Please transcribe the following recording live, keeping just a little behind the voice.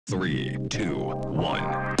3, 2,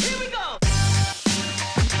 1. Here we go!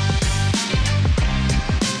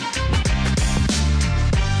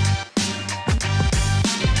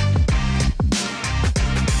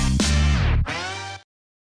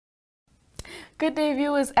 Good day,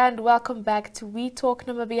 viewers, and welcome back to We Talk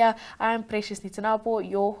Namibia. I'm Precious Nitanabo,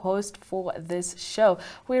 your host for this show.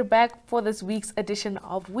 We're back for this week's edition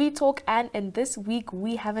of We Talk, and in this week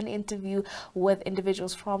we have an interview with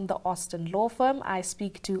individuals from the Austin law firm. I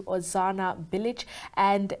speak to Ozana, Bilic,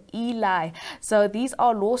 and Eli. So these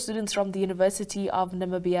are law students from the University of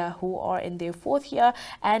Namibia who are in their fourth year,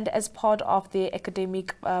 and as part of their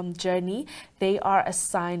academic journey, they are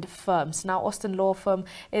assigned firms. Now, Austin law firm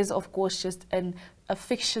is, of course, just a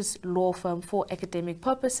fictitious law firm for academic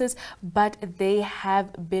purposes, but they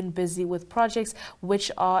have been busy with projects which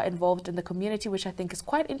are involved in the community, which I think is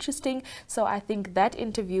quite interesting. So I think that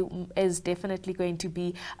interview is definitely going to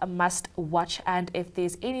be a must watch, and if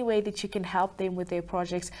there's any way that you can help them with their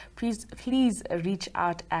projects, please reach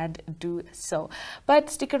out and do so. But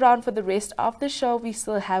stick around for the rest of the show. We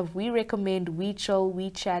still have We Recommend, We Chill, We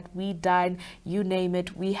Chat, We Dine, you name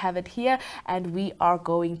it, we have it here, and we are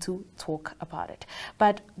going to talk about it.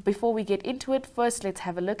 But before we get into it, first let's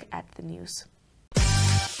have a look at the news.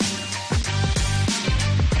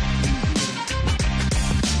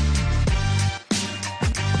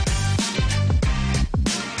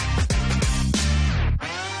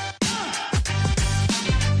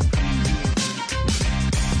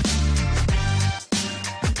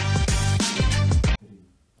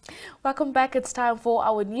 Welcome back. It's time for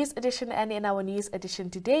our news edition, and in our news edition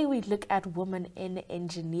today we look at women in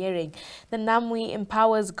engineering. The NAMWI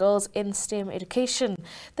empowers girls in STEM education.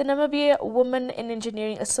 The Namibia Women in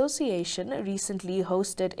Engineering Association recently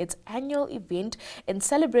hosted its annual event in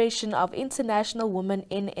celebration of International Women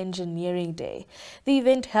in Engineering Day. The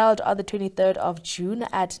event, held on the 23rd of June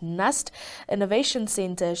at NUST Innovation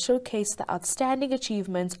Center, showcased the outstanding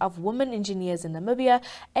achievements of women engineers in Namibia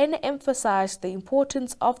and emphasized the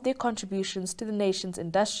importance of their contributions to the nation's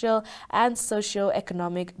industrial and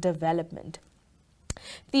socio-economic development.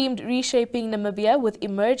 Themed Reshaping Namibia with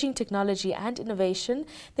Emerging Technology and Innovation,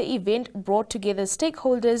 the event brought together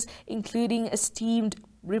stakeholders, including esteemed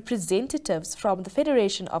representatives from the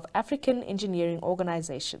Federation of African Engineering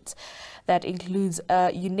Organizations. That includes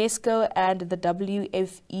UNESCO and the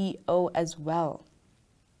WFEO as well.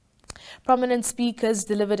 Prominent speakers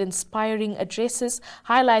delivered inspiring addresses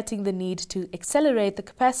highlighting the need to accelerate the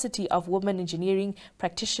capacity of women engineering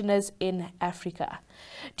practitioners in Africa.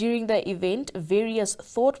 During the event, various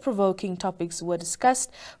thought-provoking topics were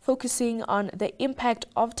discussed, focusing on the impact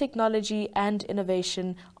of technology and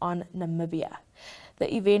innovation on Namibia.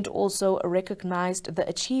 The event also recognized the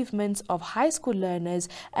achievements of high school learners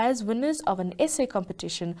as winners of an essay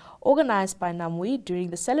competition organized by NAMWI during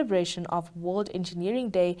the celebration of World Engineering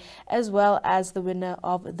Day, as well as the winner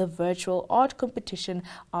of the virtual art competition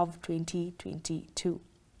of 2022.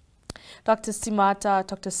 Dr. Smita,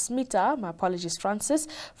 Francis,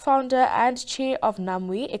 founder and chair of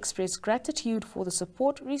NAMWI, expressed gratitude for the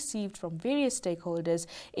support received from various stakeholders,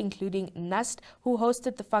 including NUST, who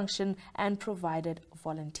hosted the function and provided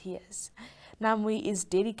volunteers. NAMWI is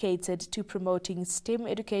dedicated to promoting STEM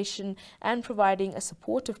education and providing a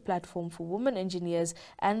supportive platform for women engineers,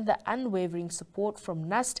 and the unwavering support from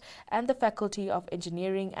NUST and the Faculty of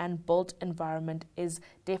Engineering and Built Environment is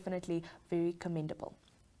definitely very commendable.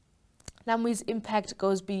 NAMWI's impact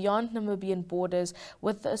goes beyond Namibian borders,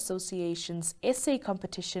 with the association's essay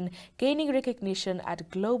competition gaining recognition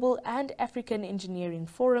at global and African engineering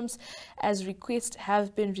forums, as requests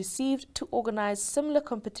have been received to organize similar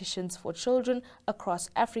competitions for children across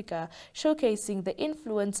Africa, showcasing the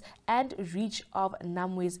influence and reach of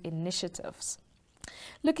NAMWI's initiatives.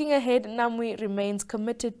 Looking ahead, NAMWI remains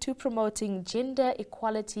committed to promoting gender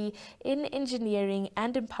equality in engineering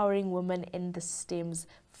and empowering women in the STEM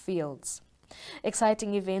fields.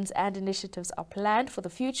 Exciting events and initiatives are planned for the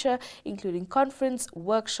future, including conference,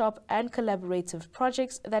 workshop, and collaborative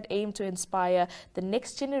projects that aim to inspire the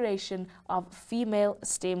next generation of female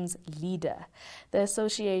STEM's leader. The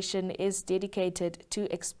association is dedicated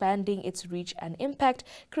to expanding its reach and impact,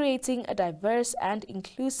 creating a diverse and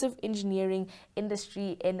inclusive engineering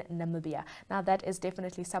industry in Namibia. Now, that is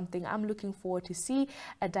definitely something I'm looking forward to see,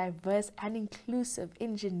 a diverse and inclusive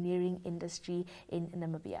engineering industry in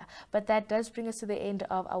Namibia. But that does bring us to the end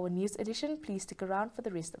of our news edition. Please stick around for the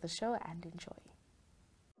rest of the show and enjoy.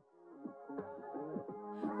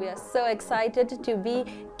 We are so excited to be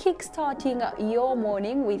kickstarting your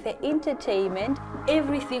morning with the entertainment.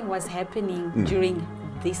 Everything was happening during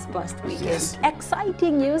this past weekend. Yes.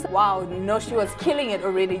 Exciting news. Wow, no, she was killing it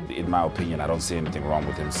already. In my opinion, I don't see anything wrong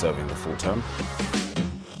with him serving the full term.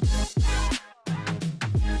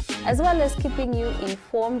 As well as keeping you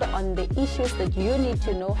informed on the issues that you need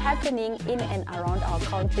to know happening in and around our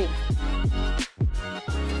country.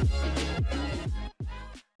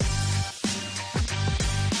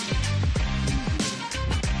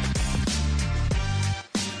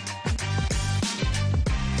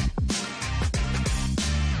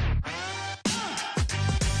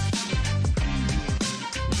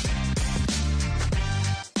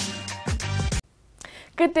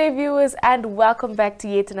 Good day, viewers, and welcome back to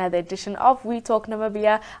yet another edition of We Talk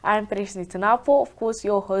Namibia. I'm Parishni Tanapo, of course,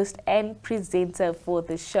 your host and presenter for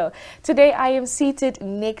the show. Today, I am seated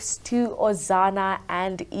next to Ozana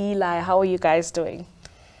and Eli. How are you guys doing?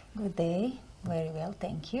 Good day. Very well,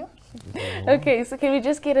 thank you. Okay, so can we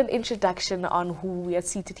just get an introduction on who we are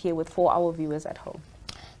seated here with for our viewers at home?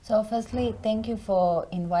 So firstly, thank you for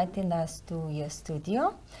inviting us to your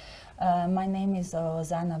studio. My name is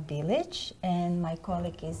Ozana Bilic and my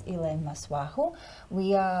colleague is Eli Maswahu.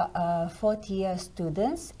 We are fourth-year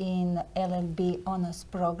students in LLB honors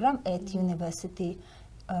program at University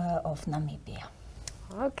of Namibia.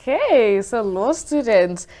 Okay, so law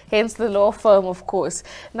students, hence the law firm, of course.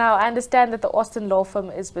 Now, I understand that the Austin law firm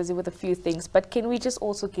is busy with a few things, but can we just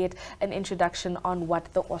also get an introduction on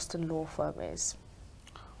what the Austin law firm is?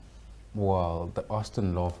 Well, the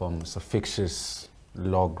Austin law firm is a fictitious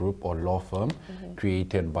law group or law firm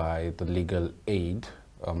created by the legal aid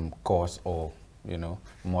course or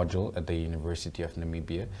module at the University of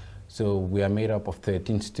Namibia. So we are made up of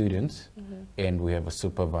 13 students and we have a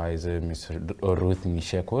supervisor, Ms. Ruth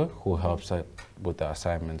Nishekwe, who helps us with the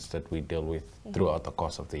assignments that we deal with throughout the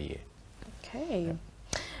course of the year. Okay.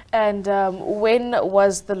 And when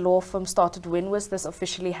was the law firm started? When was this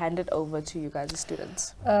officially handed over to you guys as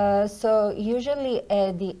students? So usually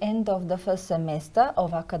at the end of the first semester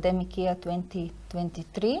of academic year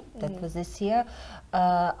 2023, that was this year,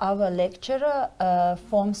 our lecturer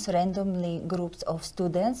forms randomly groups of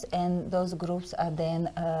students, and those groups are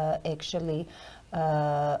then actually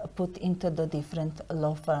put into the different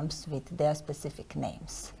law firms with their specific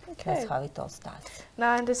names. Okay. That's how it all starts.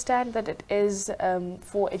 Now, I understand that it is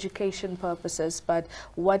for education purposes, but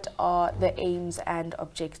what are the aims and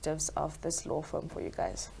objectives of this law firm for you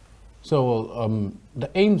guys? So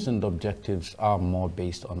the aims and objectives are more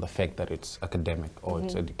based on the fact that it's academic or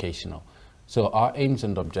it's educational. So our aims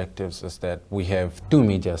and objectives is that we have two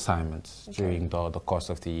major assignments during the course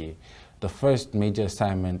of the year. The first major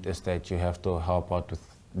assignment is that you have to help out with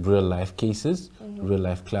real life cases, real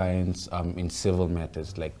life clients in civil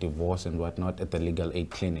matters like divorce and whatnot at the legal aid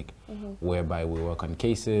clinic, whereby we work on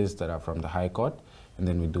cases that are from the High Court and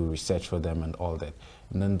then we do research for them and all that.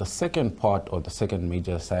 And then the second part or the second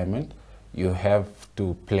major assignment, you have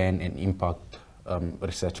to plan an impact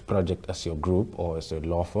research project as your group or as a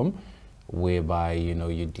law firm, whereby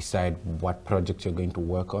you decide what projects you're going to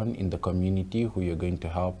work on in the community, who you're going to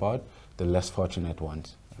help out, the less fortunate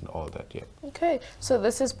ones and all that. Okay, so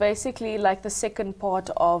this is basically like the second part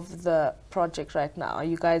of the project right now. Are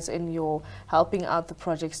you guys in your helping out the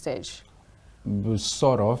project stage?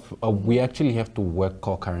 Sort of. We actually have to work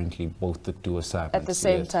concurrently both the two assignments. At the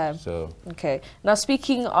same time? So. Okay. Now,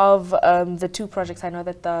 speaking of the two projects, I know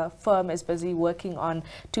that the firm is busy working on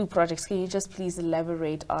two projects. Can you just please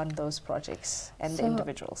elaborate on those projects and the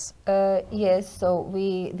individuals? Yes, so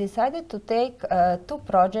we decided to take two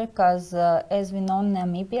projects as we know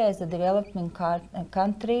Namibia as a developing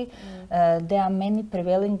country. There are many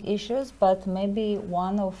prevailing issues, but maybe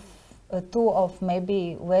two of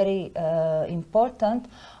maybe very important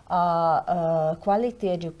quality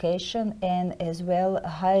education and as well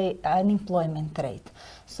high unemployment rate.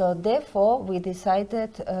 So therefore we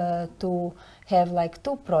decided to have like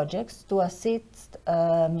two projects to assist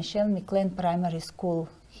Michelle McLean Primary School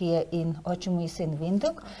here in Ochumuisi in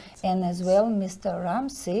Windhoek, and as well Mr.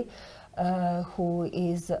 Ramsey who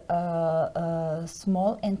is a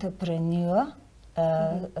small entrepreneur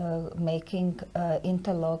making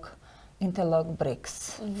interlock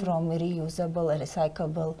bricks from reusable,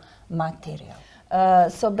 recyclable material.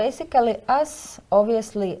 So basically us,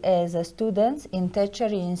 obviously as a students in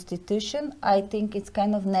tertiary institution, I think it's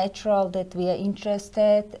kind of natural that we are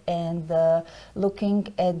interested and looking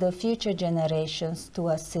at the future generations to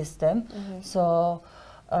assist them. So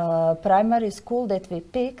primary school that we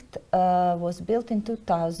picked was built in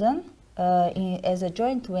 2000 as a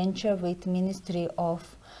joint venture with Ministry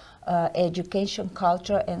of education,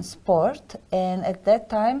 culture, and sport. And at that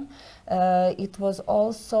time, it was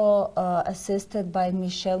also assisted by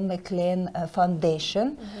Michelle McLean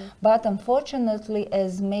Foundation. But unfortunately,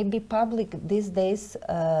 as maybe public these days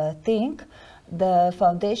think, the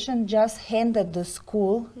foundation just handed the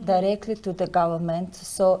school directly to the government.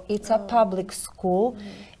 So it's a public school.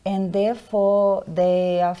 And therefore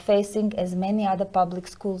they are facing, as many other public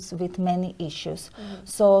schools, with many issues.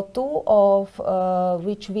 So two of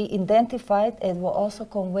which we identified and were also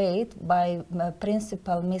conveyed by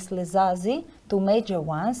Principal Ms. Lezazi, two major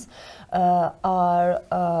ones,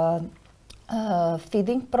 are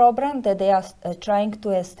feeding program that they are trying to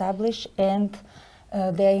establish, and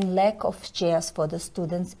they're in lack of chairs for the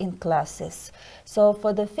students in classes. So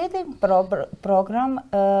for the feeding program,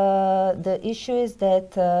 the issue is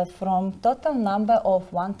that from total number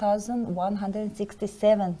of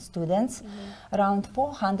 1,167 students, around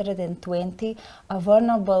 420 are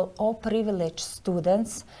vulnerable or privileged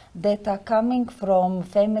students that are coming from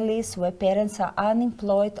families where parents are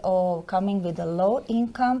unemployed or coming with a low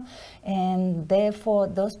income, and therefore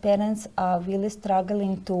those parents are really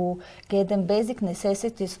struggling to get them basic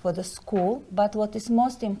necessities for the school. But what is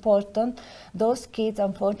most important, those kids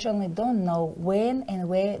unfortunately don't know when and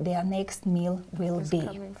where their next meal will be.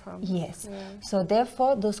 Yes. So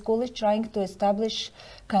therefore the school is trying to establish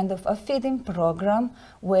kind of a feeding program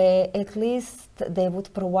where at least they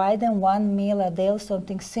would provide them one meal a day,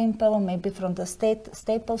 something simple, maybe from the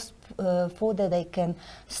staples food that they can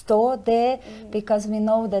store there, because we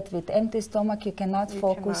know that with empty stomach you cannot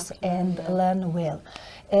focus and learn well.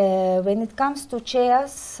 When it comes to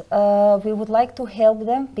chairs, we would like to help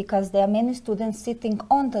them because there are many students sitting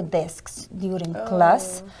on the desks during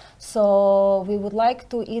class. So we would like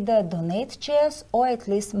to either donate chairs or at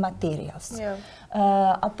least materials.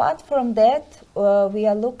 Apart from that, we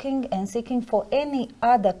are looking and seeking for any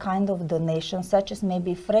other kind of donation, such as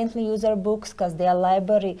maybe friendly user books, because their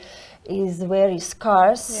library is very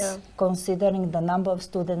scarce considering the number of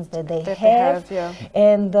students that they have.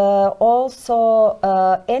 And also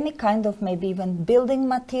any kind of maybe even building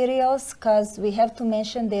materials, because we have to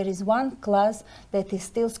mention there is one class that is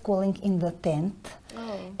still schooling in the tent.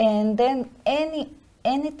 And then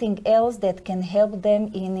anything else that can help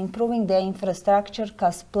them in improving their infrastructure,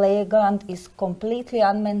 because playground is completely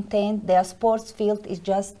unmaintained, their sports field is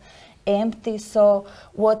just empty. So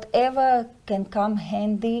whatever can come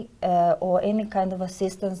handy or any kind of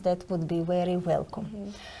assistance, that would be very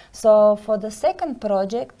welcome. So for the second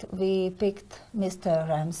project, we picked Mr.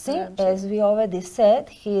 Ramsey. As we already said,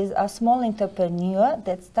 he is a small entrepreneur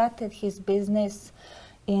that started his business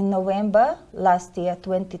in November last year,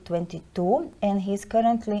 2022, and he's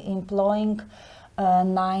currently employing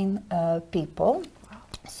 9 people.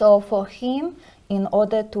 So for him, in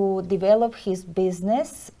order to develop his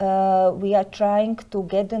business, we are trying to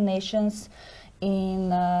get donations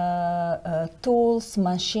in tools,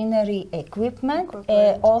 machinery, equipment,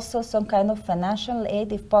 also some kind of financial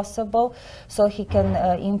aid if possible, so he can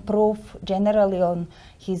improve generally on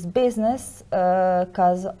his business,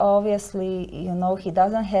 because obviously, you know, he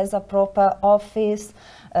doesn't have a proper office,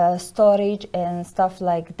 storage and stuff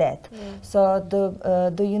like that. So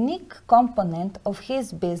the unique component of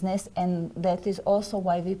his business, and that is also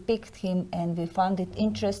why we picked him and we found it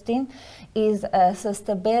interesting, is a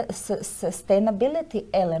sustainability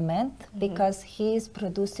element, because he is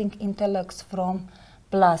producing interlocks from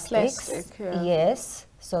plastics. Yes,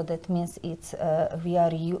 so that means it's we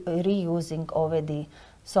are reusing already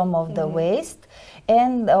some of the waste,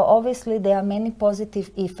 and obviously there are many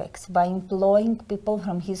positive effects by employing people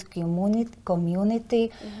from his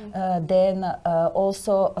community, then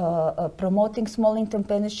also promoting small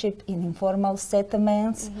entrepreneurship in informal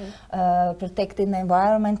settlements, protecting the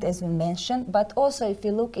environment, as we mentioned, but also if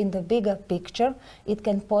you look in the bigger picture, it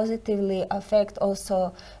can positively affect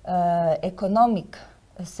also economic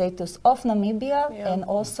status of Namibia, and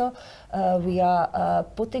also we are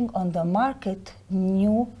putting on the market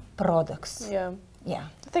new products. I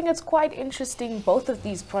think it's quite interesting, both of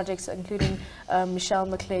these projects, including Michelle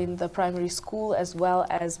McLean, the primary school, as well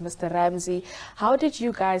as Mr. Ramsey. How did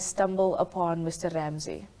you guys stumble upon Mr.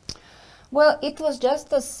 Ramsey? Well, it was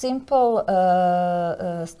just a simple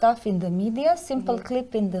stuff in the media, simple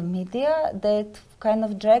clip in the media that kind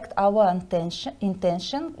of dragged our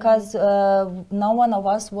intention, because no one of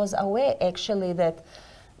us was aware actually that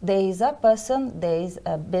there is a person, there is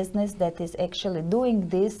a business that is actually doing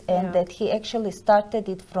this, and that he actually started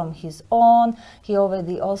it from his own. He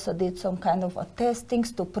already also did some kind of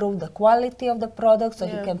testings to prove the quality of the product, so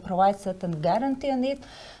he can provide certain guarantee on it.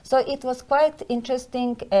 So it was quite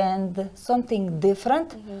interesting and something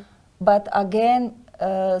different. But again,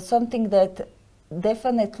 something that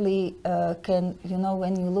definitely can, you know,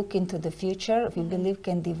 when you look into the future, we believe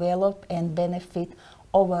can develop and benefit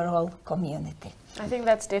overall community. I think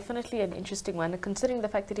that's definitely an interesting one, considering the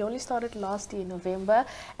fact that he only started last year in November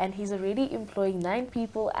and he's already employing 9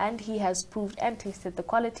 people and he has proved and tasted the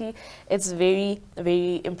quality. It's very,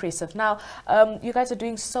 very impressive. Now, you guys are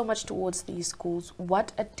doing so much towards these schools.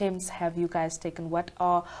 What attempts have you guys taken? What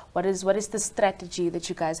is the strategy that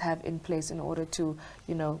you guys have in place in order to,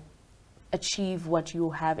 you know, achieve what you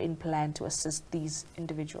have in plan to assist these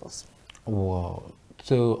individuals? Well,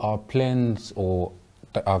 so our plans or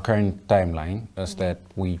our current timeline is that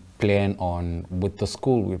we plan on, with the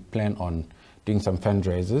school, we plan on doing some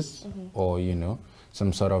fundraisers or, you know,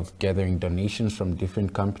 some sort of gathering donations from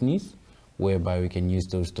different companies, whereby we can use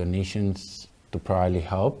those donations to probably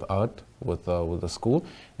help out with the school.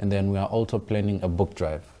 And then we are also planning a book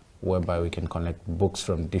drive, whereby we can collect books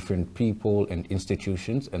from different people and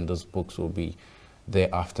institutions, and those books will be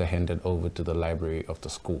thereafter handed over to the library of the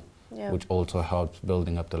school. Yeah. Which also helps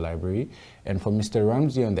building up the library. And for Mr.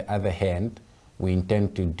 Ramsey, on the other hand, we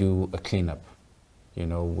intend to do a cleanup, you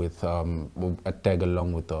know, with a tag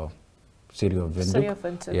along with the City of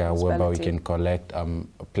Windhoek. Yeah, whereby we can collect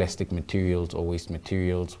plastic materials or waste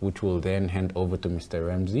materials, which will then hand over to Mr.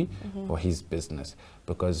 Ramsey for his business.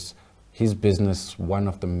 Because his business, one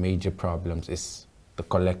of the major problems is the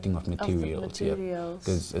collecting of materials.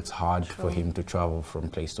 Because it's hard for him to travel from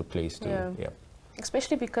place to place.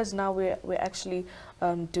 Especially because now we're actually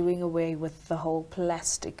doing away with the whole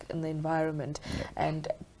plastic in the environment, and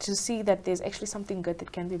to see that there's actually something good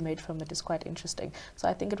that can be made from it is quite interesting. So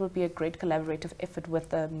I think it would be a great collaborative effort with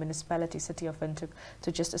the municipality, City of Windhoek,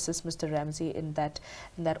 to just assist Mr. Ramsey in that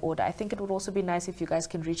order. I think it would also be nice if you guys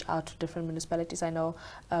can reach out to different municipalities. I know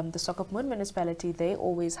the Swakopmund municipality, they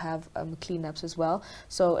always have cleanups as well.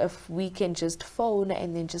 So if we can just phone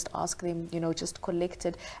and then just ask them, you know, just collect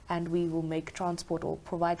it, and we will make transport or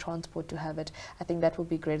provide transport to have it, I think that would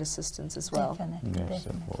be great assistance as well. Definitely.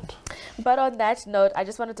 But on that note, I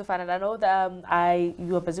just wanted to find out, I know that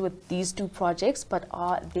you are busy with these 2 projects, but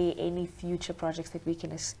are there any future projects that we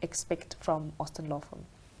can expect from Austin Law Firm?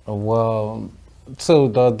 Well, so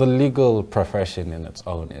the legal profession in its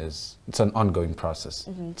own it's an ongoing process.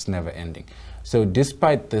 It's never ending. So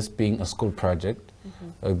despite this being a school project,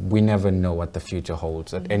 we never know what the future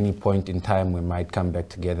holds. At any point in time, we might come back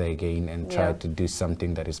together again and try to do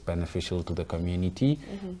something that is beneficial to the community.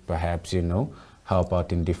 Perhaps, you know, help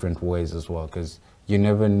out in different ways as well, because you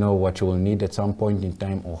never know what you will need at some point in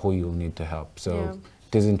time or who you'll need to help. So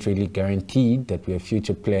it isn't really guaranteed that we have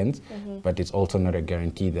future plans, but it's also not a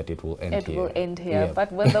guarantee that it will end here. It will end here.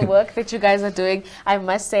 But with the work that you guys are doing, I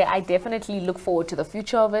must say I definitely look forward to the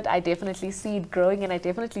future of it. I definitely see it growing, and I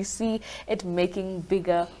definitely see it making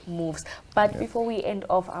bigger moves. But before we end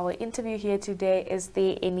off our interview here today, is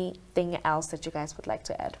there anything else that you guys would like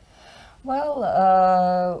to add?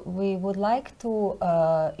 Well, we would like to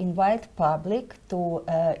invite public to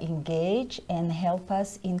engage and help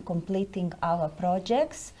us in completing our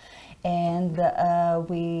projects. And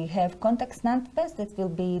we have contact numbers that will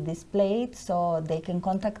be displayed, so they can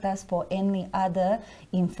contact us for any other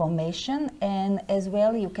information. And as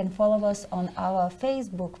well, you can follow us on our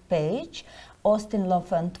Facebook page, Austin Law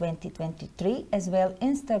Firm 2023, as well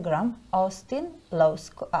Instagram, Austin Law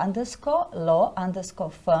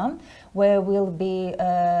 _Firm, where we'll be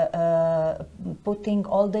putting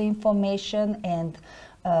all the information and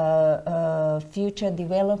future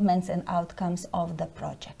developments and outcomes of the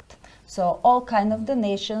project. So all kind of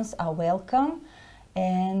donations are welcome,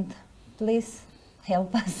 and please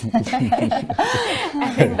help us.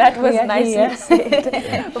 I think that was nicely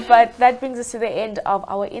said. But that brings us to the end of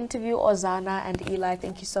our interview. Ozana and Eli,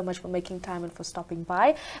 thank you so much for making time and for stopping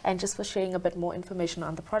by, and just for sharing a bit more information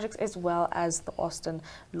on the projects as well as the Austin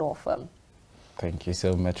Law Firm. Thank you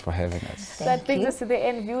so much for having us. That brings us to the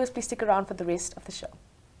end. Viewers, please stick around for the rest of the show.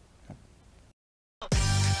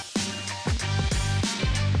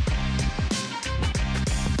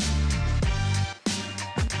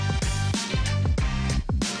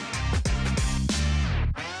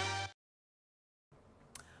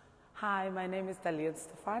 Hi, my name is Talia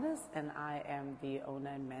Stefanis, and I am the owner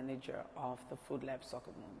and manager of the Food Lab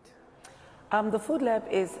Swakopmund. The Food Lab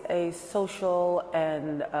is a social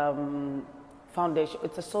and foundation.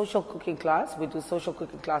 It's a social cooking class. We do social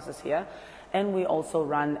cooking classes here, and we also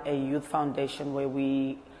run a youth foundation where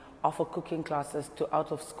we offer cooking classes to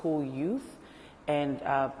out-of-school youth and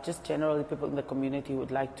just generally people in the community who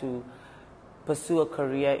would like to pursue a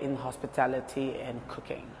career in hospitality and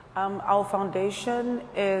cooking. Our foundation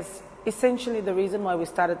is essentially, the reason why we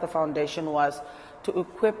started the foundation was to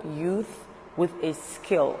equip youth with a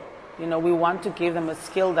skill. You know, we want to give them a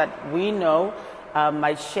skill that we know,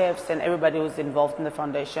 my chefs and everybody who's involved in the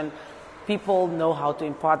foundation, people know how to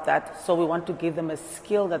impart that. So we want to give them a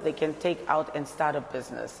skill that they can take out and start a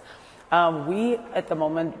business. We, at the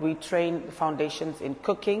moment, we train foundations in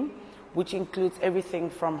cooking, which includes everything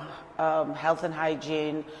from health and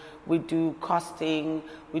hygiene. We do costing,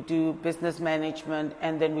 we do business management,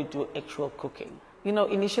 and then we do actual cooking. You know,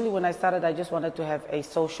 initially when I started, I just wanted to have a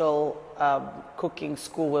social cooking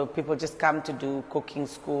school where people just come to do cooking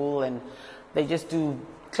school and they just do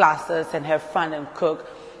classes and have fun and cook.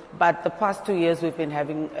 But the past 2 years, we've been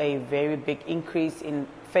having a very big increase in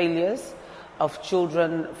failures of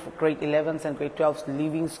children, grade 11s and grade 12s,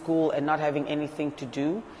 leaving school and not having anything to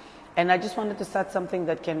do. And I just wanted to start something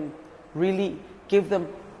that can really give them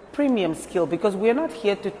premium skill, because we're not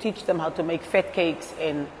here to teach them how to make fat cakes,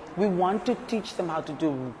 and we want to teach them how to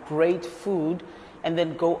do great food and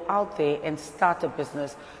then go out there and start a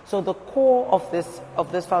business. So the core of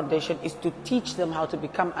this foundation is to teach them how to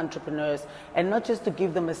become entrepreneurs, and not just to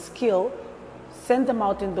give them a skill, send them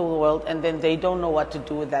out in the world and then they don't know what to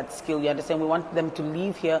do with that skill. You understand? We want them to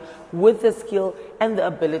leave here with the skill and the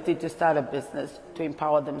ability to start a business, to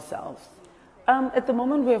empower themselves. At the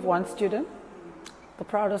moment we have one student, the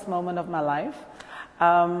proudest moment of my life.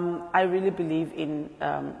 I really believe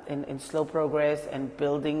in slow progress and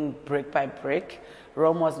building brick by brick.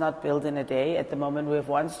 Rome was not built in a day. At the moment, we have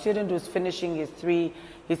one student who's finishing his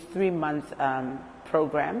three-month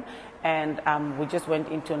program, and we just went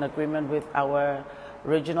into an agreement with our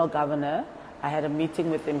regional governor. I had a meeting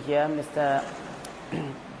with him here,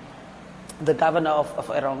 the governor of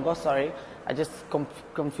Erongo. Sorry, I just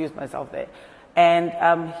confused myself there. And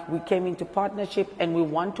we came into partnership, and we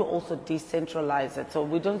want to also decentralize it. So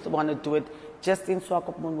we don't want to do it just in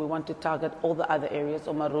Swakopmund. We want to target all the other areas,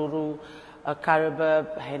 Omaruru,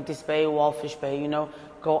 Karibib, Henties Bay, Walfish Bay, you know,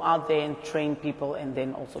 go out there and train people and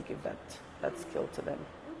then also give that skill to them.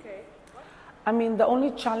 Okay. I mean, the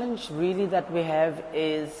only challenge really that we have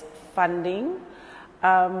is funding.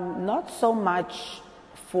 Not so much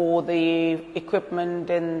for the equipment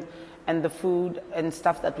and the food and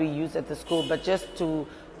stuff that we use at the school, but just to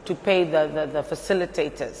pay the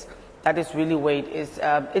facilitators. That is really where it is.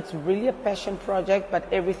 It's really a passion project,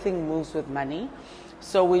 but everything moves with money.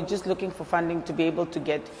 So we're just looking for funding to be able to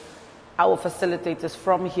get our facilitators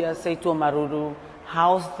from here, say to Omaruru,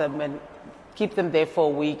 house them and keep them there for a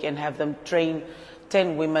week and have them train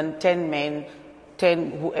 10 women, 10 men,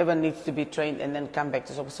 10 whoever needs to be trained, and then come back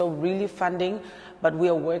to school. So really funding, but we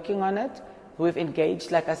are working on it. We've engaged,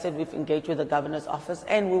 like I said, we've engaged with the governor's office,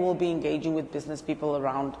 and we will be engaging with business people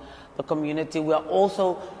around the community. We are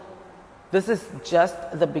also, this is just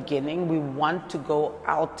the beginning. We want to go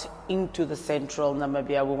out into the central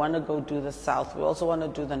Namibia. We want to go do the south. We also want to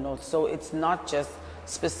do the north. So it's not just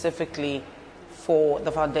specifically for,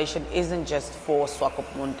 the foundation isn't just for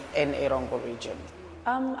Swakopmund and Erongo region.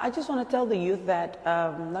 I just want to tell the youth that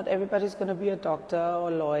not everybody's going to be a doctor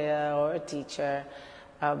or lawyer or a teacher.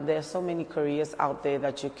 There are so many careers out there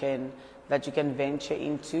that you can venture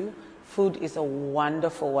into. Food is a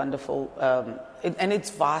wonderful, wonderful, and it's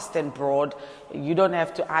vast and broad. You don't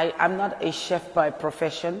have to, I'm not a chef by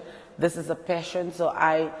profession. This is a passion, so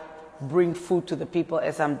I bring food to the people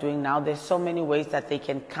as I'm doing now. There's so many ways that they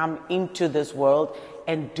can come into this world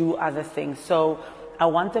and do other things. So I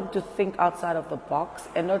want them to think outside of the box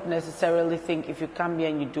and not necessarily think if you come here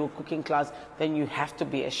and you do a cooking class, then you have to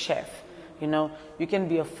be a chef. You know, you can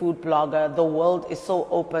be a food blogger. The world is so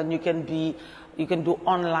open. You can do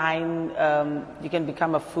online. You can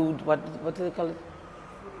become a food. What do they call it?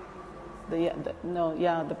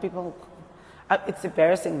 The people. It's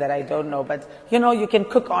embarrassing that I don't know, but you know, you can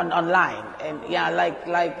cook online, and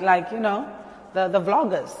like you know, the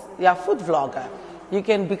vloggers. Yeah, food vlogger. You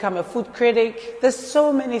can become a food critic. There's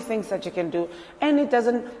so many things that you can do, and it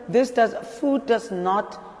doesn't. Food does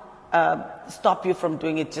not stop you from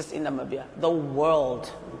doing it just in Namibia. The world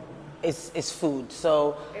is food.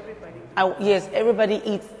 So yes, everybody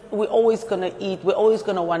eats. We're always gonna eat. We're always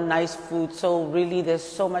gonna want nice food. So really, there's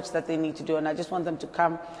so much that they need to do, and I just want them to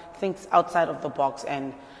come, think outside of the box,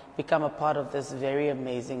 and become a part of this very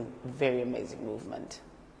amazing movement.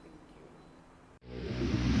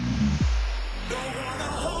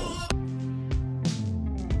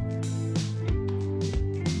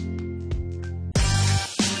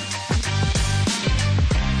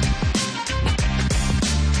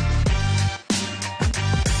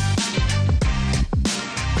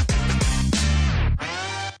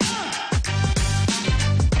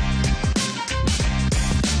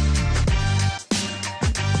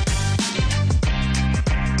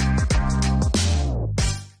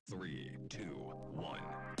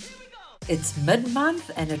 It's mid-month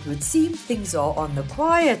and it would seem things are on the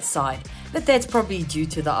quiet side, but that's probably due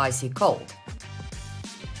to the icy cold.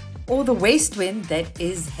 Or the west wind that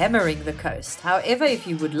is hammering the coast. However, if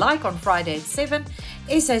you would like, on Friday at 7,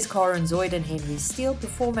 SA's Karen Zoid and Henry Steele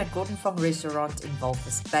perform at Gordon Fong Restaurant in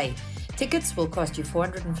Walvis Bay. Tickets will cost you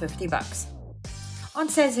 $450. On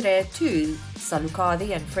Saturday at 2,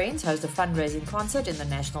 Salukadi and friends host a fundraising concert in the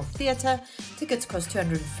National Theatre. Tickets cost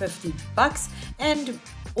 $250 and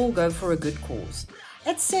all go for a good cause.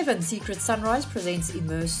 At 7, Secret Sunrise presents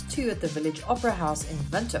Immerse 2 at the Village Opera House in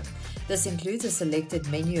Windhoek. This includes a selected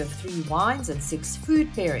menu of 3 wines and 6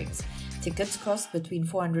 food pairings. Tickets cost between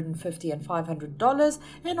 $450 and $500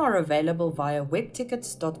 and are available via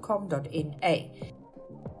webtickets.com.na.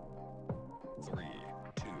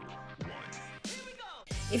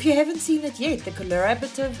 If you haven't seen it yet, the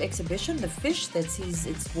collaborative exhibition, The Fish That Sees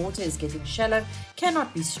Its Water Is Getting Shallow,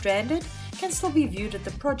 Cannot Be Stranded, can still be viewed at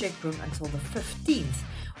the Project Room until the 15th,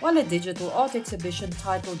 while a digital art exhibition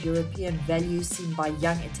titled European Values Seen by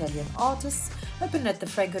Young Italian Artists opened at the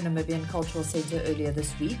Franco-Namibian Cultural Centre earlier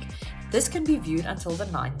this week. This can be viewed until the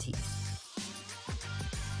 19th.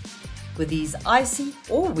 With these icy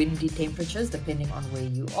or windy temperatures, depending on where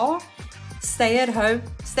you are, stay at home,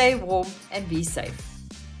 stay warm and be safe.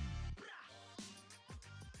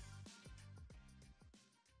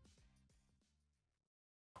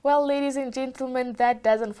 Well, ladies and gentlemen, that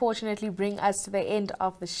does unfortunately bring us to the end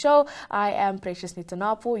of the show. I am Precious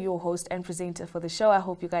Nitanapo, your host and presenter for the show. I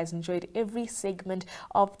hope you guys enjoyed every segment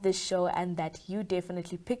of this show and that you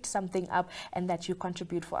definitely picked something up and that you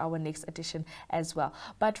contribute for our next edition as well.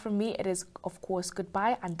 But from me, it is, of course,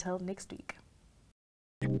 goodbye until next week.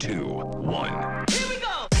 2, 1.